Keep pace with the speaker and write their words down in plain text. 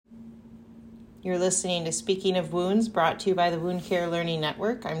You're listening to Speaking of Wounds, brought to you by the Wound Care Learning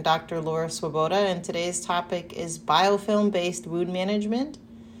Network. I'm Dr. Laura Swoboda, and today's topic is biofilm-based wound management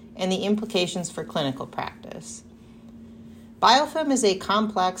and the implications for clinical practice. Biofilm is a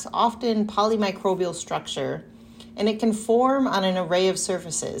complex, often polymicrobial structure, and it can form on an array of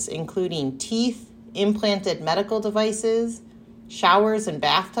surfaces, including teeth, implanted medical devices, showers and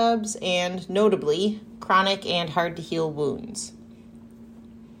bathtubs, and, notably, chronic and hard-to-heal wounds.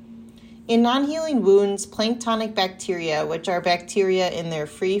 In non-healing wounds, planktonic bacteria, which are bacteria in their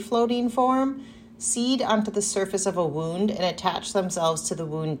free-floating form, seed onto the surface of a wound and attach themselves to the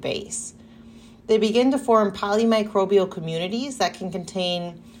wound base. They begin to form polymicrobial communities that can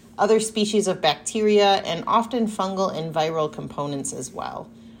contain other species of bacteria and often fungal and viral components as well.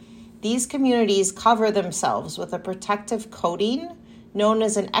 These communities cover themselves with a protective coating known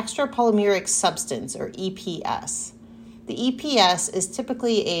as an extrapolymeric substance, or EPS. The EPS is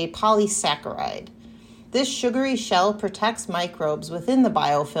typically a polysaccharide. This sugary shell protects microbes within the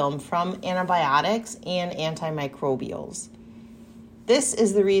biofilm from antibiotics and antimicrobials. This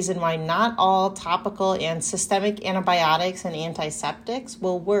is the reason why not all topical and systemic antibiotics and antiseptics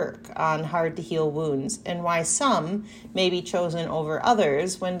will work on hard-to-heal wounds, and why some may be chosen over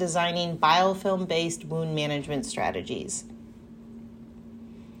others when designing biofilm-based wound management strategies.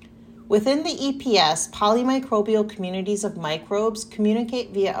 Within the EPS, polymicrobial communities of microbes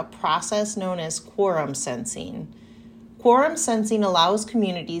communicate via a process known as quorum sensing. Quorum sensing allows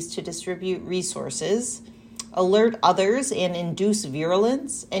communities to distribute resources, alert others and induce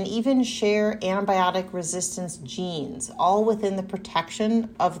virulence, and even share antibiotic resistance genes, all within the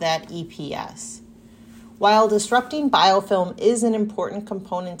protection of that EPS. While disrupting biofilm is an important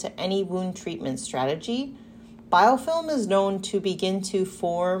component to any wound treatment strategy, biofilm is known to begin to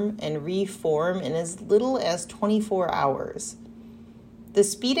form and reform in as little as 24 hours. The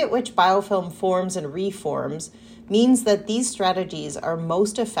speed at which biofilm forms and reforms means that these strategies are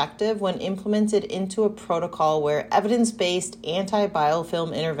most effective when implemented into a protocol where evidence-based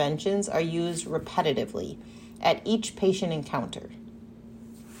anti-biofilm interventions are used repetitively at each patient encounter.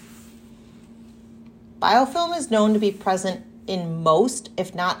 Biofilm is known to be present in most,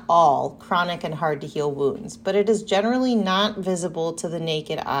 if not all, chronic and hard-to-heal wounds, but it is generally not visible to the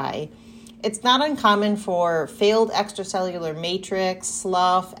naked eye. It's not uncommon for failed extracellular matrix,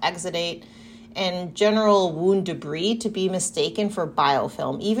 slough, exudate, and general wound debris to be mistaken for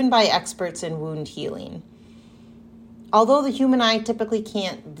biofilm, even by experts in wound healing. Although the human eye typically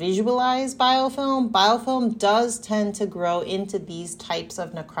can't visualize biofilm, biofilm does tend to grow into these types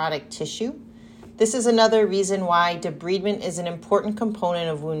of necrotic tissue. This is another reason why debridement is an important component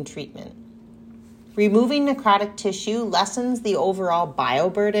of wound treatment. Removing necrotic tissue lessens the overall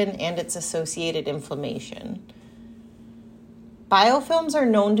bioburden and its associated inflammation. Biofilms are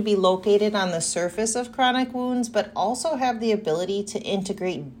known to be located on the surface of chronic wounds, but also have the ability to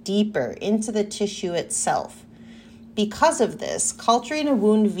integrate deeper into the tissue itself. Because of this, culturing a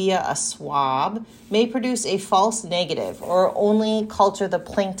wound via a swab may produce a false negative or only culture the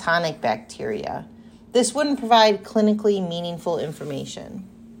planktonic bacteria. This wouldn't provide clinically meaningful information.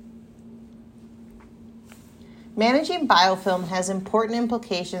 Managing biofilm has important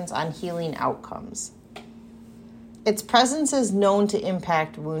implications on healing outcomes. Its presence is known to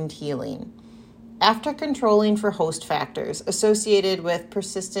impact wound healing. After controlling for host factors associated with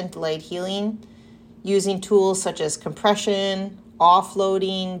persistent delayed healing, using tools such as compression,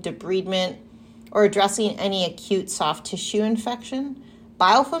 offloading, debridement, or addressing any acute soft tissue infection,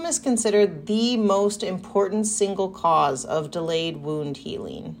 biofilm is considered the most important single cause of delayed wound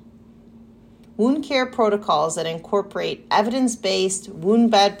healing. Wound care protocols that incorporate evidence-based wound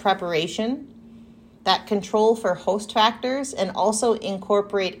bed preparation, that control for host factors, and also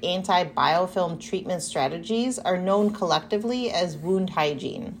incorporate anti-biofilm treatment strategies are known collectively as wound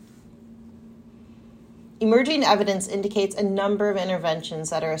hygiene. Emerging evidence indicates a number of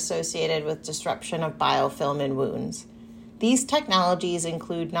interventions that are associated with disruption of biofilm in wounds. These technologies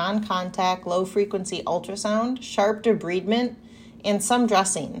include non-contact, low-frequency ultrasound, sharp debridement, and some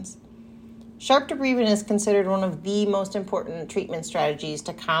dressings. Sharp debridement is considered one of the most important treatment strategies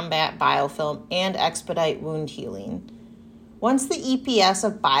to combat biofilm and expedite wound healing. Once the EPS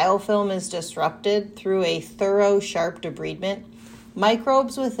of biofilm is disrupted through a thorough sharp debridement,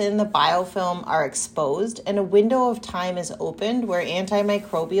 microbes within the biofilm are exposed and a window of time is opened where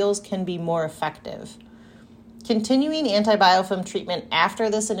antimicrobials can be more effective. Continuing antibiofilm treatment after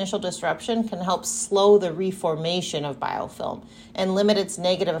this initial disruption can help slow the reformation of biofilm and limit its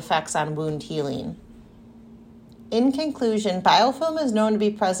negative effects on wound healing. In conclusion, biofilm is known to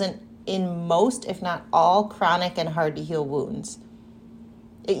be present in most, if not all, chronic and hard-to-heal wounds.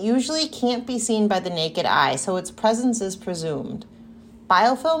 It usually can't be seen by the naked eye, so its presence is presumed.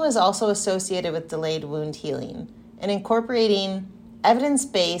 Biofilm is also associated with delayed wound healing, and incorporating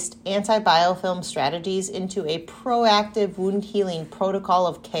evidence-based anti-biofilm strategies into a proactive wound healing protocol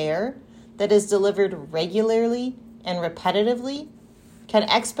of care that is delivered regularly and repetitively can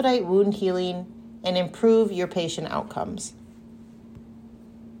expedite wound healing and improve your patient outcomes.